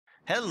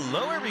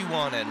Hello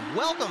everyone and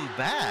welcome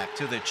back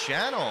to the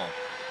channel.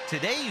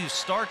 Today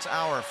starts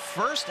our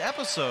first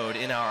episode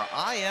in our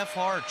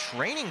IFR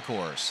training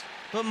course.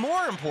 But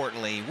more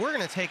importantly, we're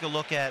going to take a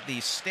look at the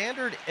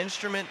standard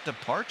instrument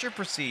departure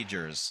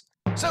procedures.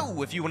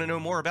 So if you want to know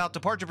more about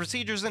departure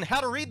procedures and how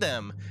to read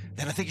them,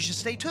 then I think you should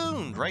stay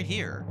tuned right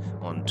here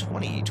on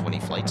 2020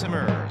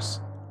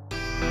 fs'ers.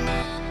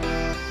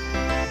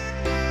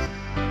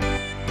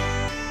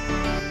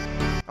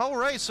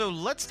 Alright, so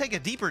let's take a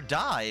deeper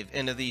dive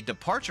into the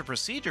departure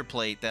procedure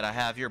plate that I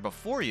have here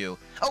before you.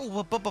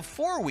 Oh, but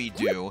before we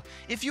do,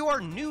 if you are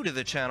new to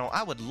the channel,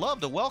 I would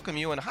love to welcome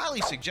you and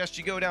highly suggest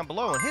you go down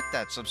below and hit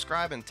that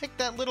subscribe and tick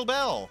that little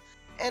bell.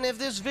 And if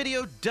this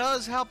video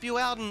does help you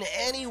out in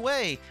any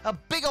way, a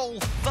big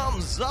old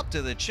thumbs up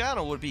to the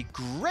channel would be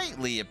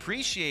greatly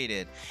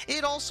appreciated.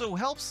 It also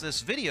helps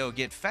this video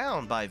get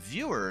found by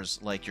viewers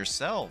like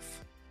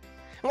yourself.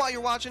 While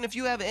you're watching, if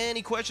you have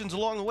any questions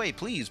along the way,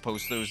 please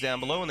post those down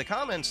below in the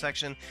comments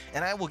section,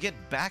 and I will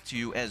get back to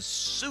you as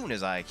soon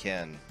as I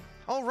can.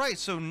 Alright,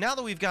 so now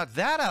that we've got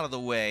that out of the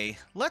way,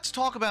 let's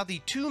talk about the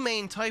two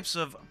main types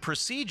of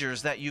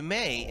procedures that you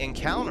may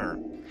encounter.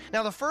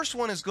 Now, the first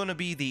one is going to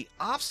be the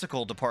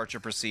obstacle departure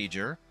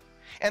procedure,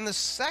 and the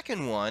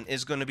second one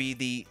is going to be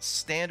the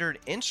standard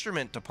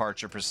instrument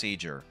departure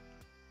procedure.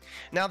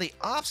 Now, the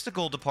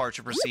obstacle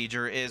departure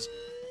procedure is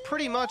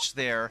pretty much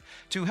there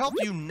to help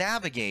you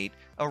navigate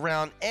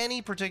around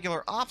any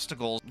particular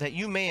obstacles that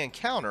you may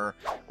encounter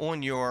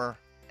on your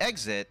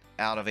exit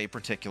out of a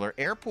particular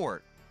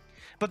airport.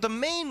 But the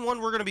main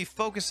one we're going to be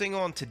focusing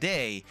on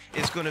today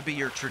is going to be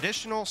your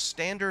traditional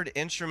standard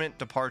instrument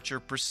departure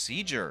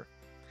procedure.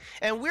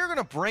 And we're going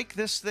to break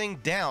this thing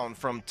down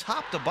from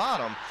top to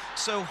bottom,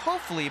 so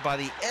hopefully by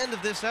the end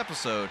of this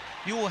episode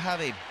you will have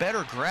a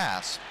better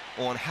grasp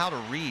on how to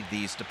read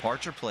these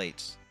departure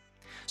plates.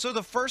 So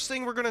the first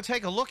thing we're going to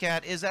take a look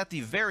at is at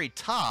the very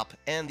top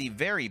and the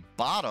very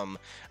bottom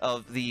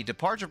of the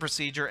departure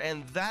procedure,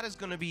 and that is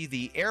going to be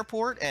the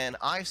airport and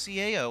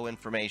ICAO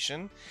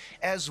information,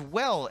 as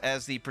well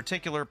as the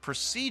particular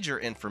procedure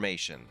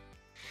information.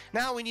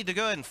 Now we need to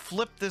go ahead and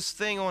flip this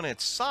thing on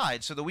its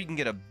side so that we can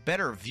get a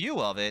better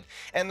view of it,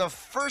 and the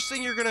first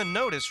thing you're going to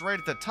notice right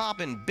at the top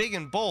in big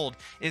and bold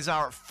is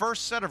our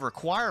first set of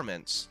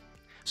requirements.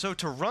 So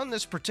to run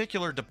this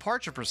particular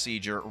departure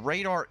procedure,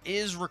 radar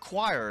is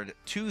required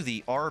to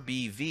the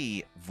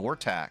RBV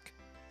VORTAC.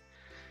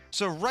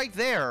 So right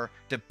there,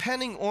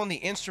 depending on the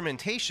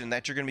instrumentation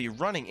that you're going to be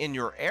running in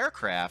your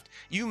aircraft,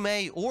 you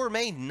may or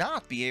may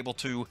not be able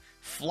to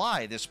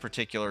fly this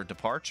particular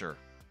departure.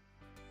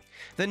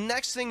 The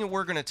next thing that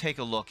we're going to take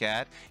a look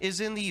at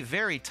is in the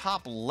very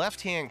top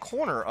left-hand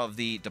corner of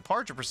the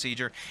departure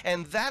procedure,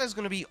 and that is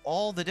going to be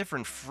all the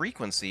different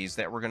frequencies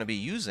that we're going to be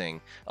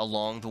using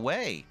along the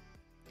way.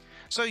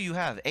 So you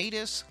have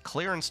ATIS,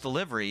 clearance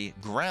delivery,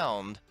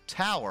 ground,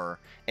 tower,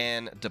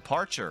 and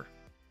departure.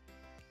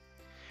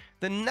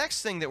 The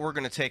next thing that we're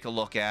going to take a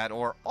look at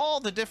are all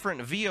the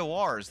different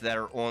VORs that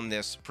are on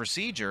this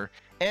procedure,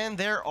 and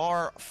there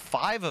are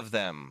 5 of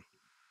them.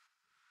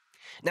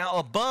 Now,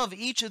 above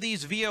each of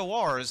these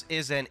VORs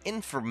is an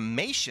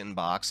information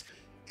box.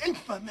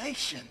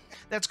 Information!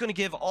 That's going to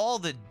give all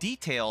the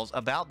details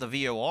about the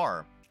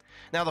VOR.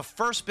 Now, the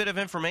first bit of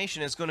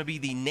information is going to be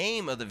the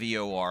name of the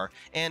VOR,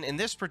 and in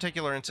this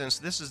particular instance,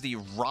 this is the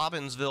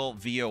Robbinsville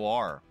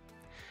VOR.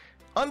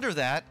 Under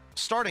that,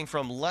 starting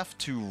from left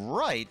to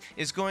right,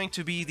 is going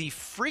to be the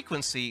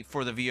frequency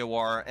for the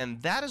VOR,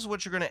 and that is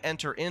what you're going to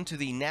enter into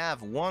the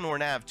NAV1 or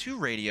NAV2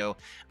 radio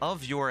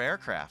of your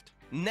aircraft.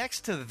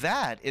 Next to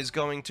that is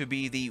going to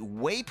be the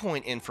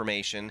waypoint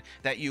information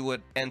that you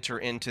would enter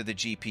into the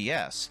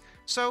GPS.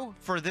 So,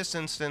 for this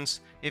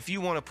instance, if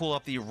you want to pull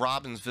up the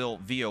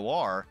Robbinsville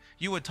VOR,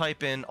 you would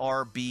type in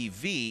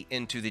RBV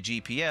into the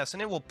GPS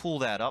and it will pull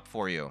that up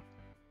for you.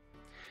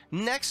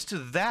 Next to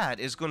that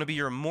is going to be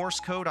your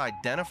Morse code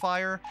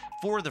identifier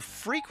for the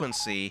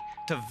frequency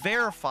to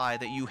verify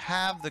that you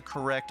have the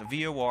correct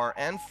VOR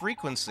and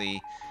frequency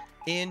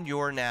in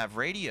your nav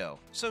radio.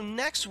 So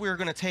next we're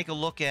going to take a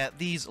look at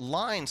these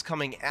lines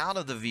coming out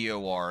of the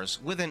VORs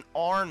with an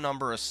R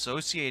number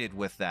associated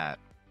with that.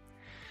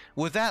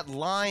 With that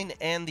line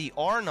and the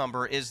R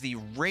number is the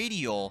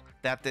radial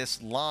that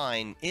this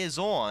line is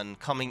on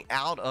coming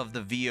out of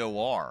the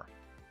VOR.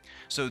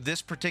 So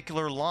this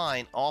particular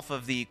line off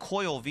of the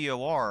coil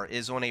VOR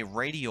is on a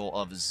radial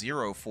of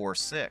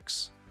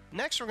 046.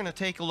 Next we're going to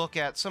take a look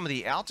at some of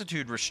the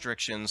altitude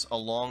restrictions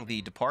along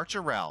the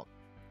departure route.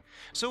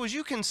 So as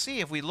you can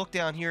see, if we look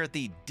down here at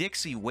the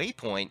Dixie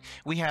waypoint,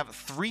 we have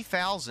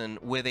 3,000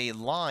 with a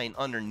line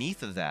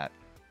underneath of that.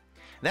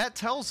 That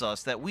tells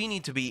us that we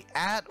need to be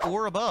at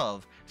or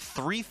above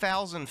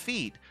 3,000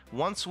 feet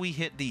once we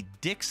hit the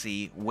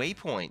Dixie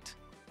waypoint.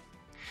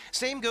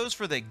 Same goes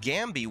for the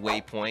Gamby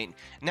waypoint.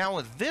 Now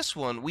with this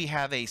one, we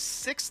have a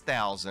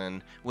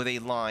 6,000 with a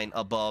line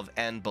above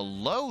and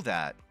below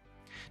that.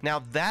 Now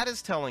that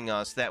is telling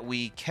us that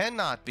we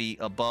cannot be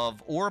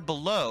above or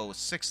below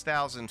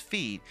 6,000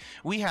 feet.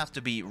 We have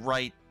to be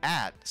right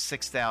at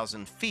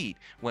 6,000 feet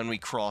when we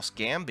cross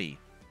Gamby.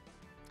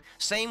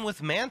 Same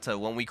with Manta.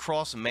 When we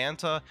cross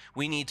Manta,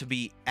 we need to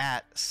be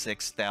at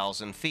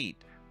 6,000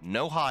 feet.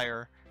 No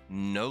higher,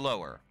 no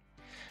lower.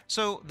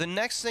 So the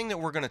next thing that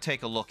we're going to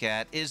take a look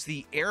at is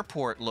the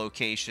airport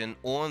location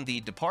on the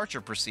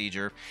departure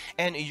procedure,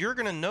 and you're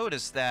going to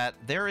notice that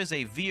there is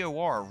a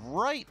VOR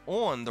right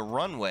on the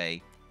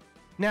runway.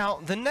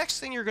 Now, the next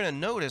thing you're going to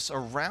notice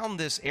around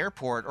this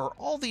airport are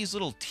all these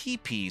little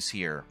teepees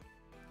here.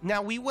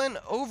 Now, we went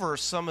over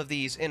some of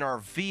these in our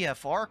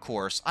VFR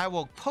course. I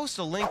will post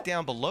a link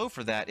down below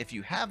for that if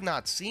you have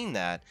not seen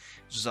that.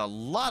 There's a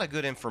lot of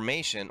good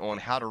information on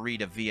how to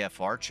read a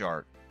VFR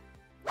chart.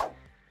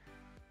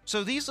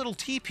 So these little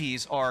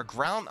teepees are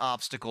ground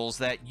obstacles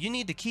that you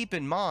need to keep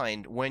in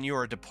mind when you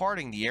are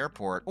departing the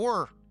airport,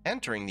 or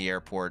entering the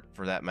airport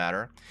for that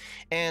matter.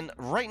 And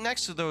right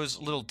next to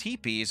those little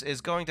teepees is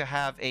going to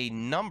have a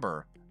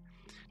number.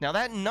 Now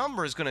that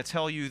number is going to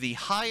tell you the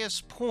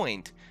highest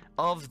point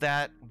of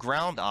that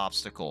ground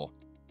obstacle.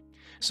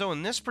 So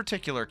in this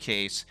particular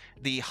case,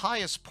 the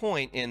highest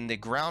point in the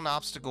ground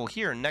obstacle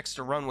here next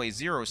to runway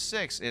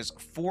 06 is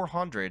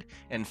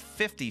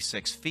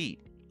 456 feet.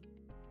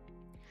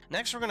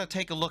 Next, we're going to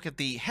take a look at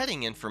the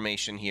heading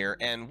information here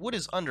and what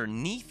is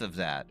underneath of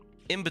that.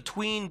 In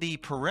between the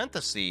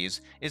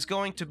parentheses is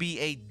going to be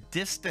a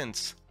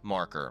distance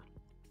marker.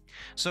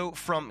 So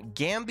from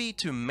Gamby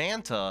to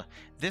Manta,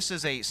 this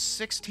is a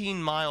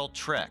 16-mile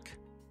trek.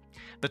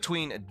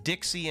 Between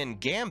Dixie and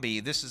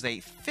Gamby, this is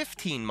a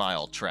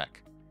 15-mile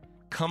trek.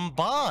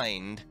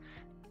 Combined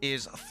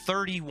is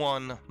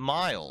 31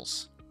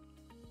 miles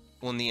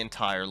on the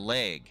entire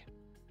leg.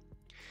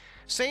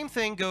 Same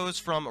thing goes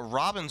from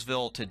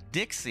Robbinsville to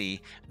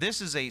Dixie. This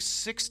is a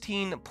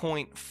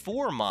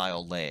 16.4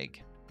 mile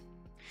leg.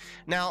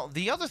 Now,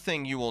 the other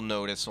thing you will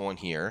notice on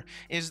here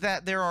is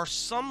that there are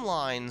some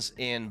lines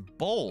in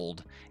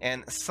bold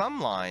and some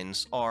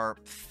lines are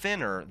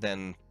thinner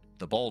than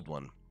the bold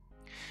one.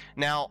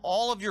 Now,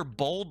 all of your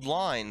bold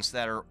lines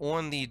that are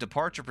on the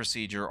departure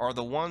procedure are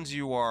the ones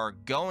you are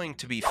going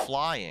to be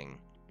flying.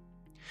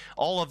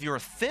 All of your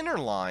thinner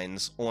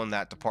lines on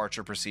that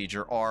departure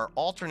procedure are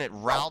alternate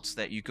routes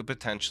that you could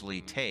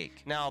potentially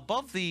take. Now,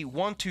 above the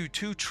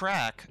 122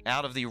 track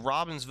out of the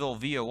Robbinsville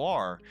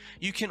VOR,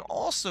 you can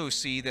also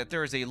see that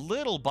there is a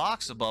little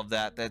box above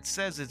that that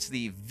says it's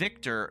the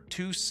Victor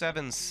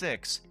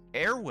 276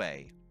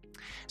 airway.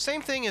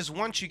 Same thing as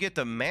once you get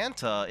to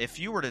Manta, if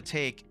you were to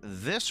take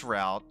this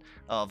route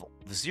of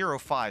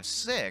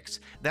 056,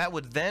 that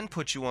would then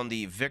put you on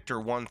the Victor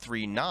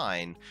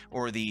 139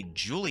 or the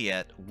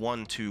Juliet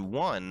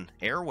 121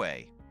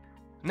 airway.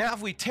 Now,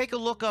 if we take a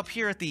look up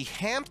here at the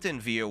Hampton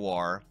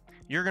VOR,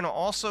 you're going to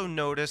also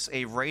notice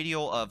a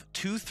radial of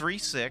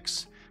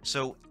 236.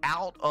 So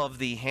out of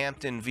the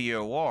Hampton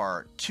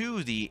VOR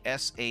to the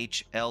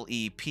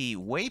SHLEP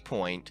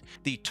waypoint,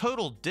 the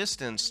total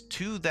distance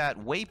to that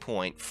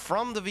waypoint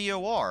from the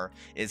VOR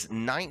is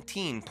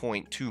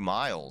 19.2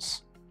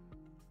 miles.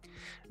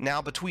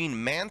 Now,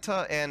 between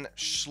Manta and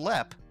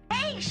Schlep,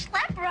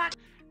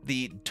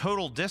 the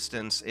total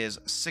distance is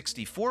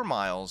 64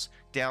 miles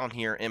down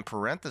here in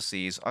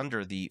parentheses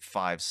under the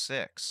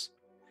 56.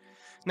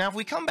 Now, if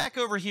we come back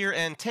over here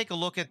and take a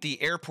look at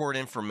the airport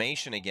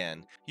information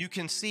again, you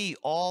can see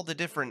all the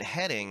different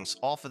headings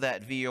off of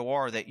that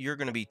VOR that you're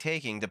going to be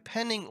taking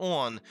depending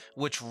on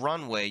which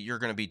runway you're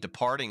going to be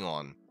departing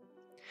on.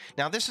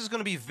 Now, this is going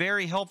to be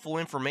very helpful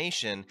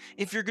information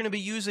if you're going to be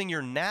using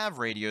your nav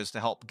radios to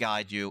help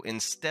guide you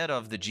instead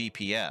of the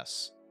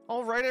GPS.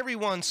 Alright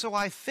everyone, so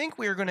I think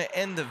we are going to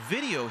end the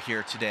video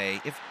here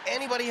today. If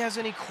anybody has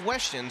any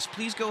questions,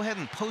 please go ahead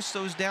and post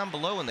those down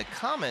below in the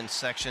comments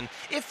section.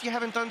 If you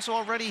haven't done so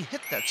already, hit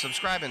that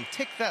subscribe and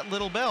tick that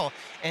little bell.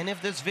 And if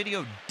this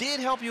video did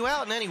help you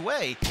out in any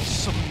way,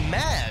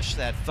 smash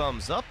that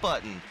thumbs up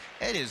button.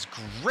 It is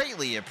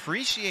greatly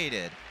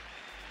appreciated.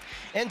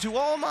 And to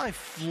all my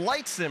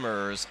flight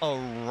simmers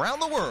around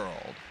the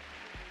world,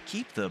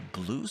 keep the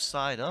blue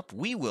side up.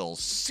 We will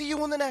see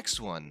you in the next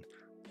one.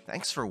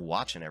 Thanks for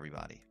watching,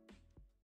 everybody.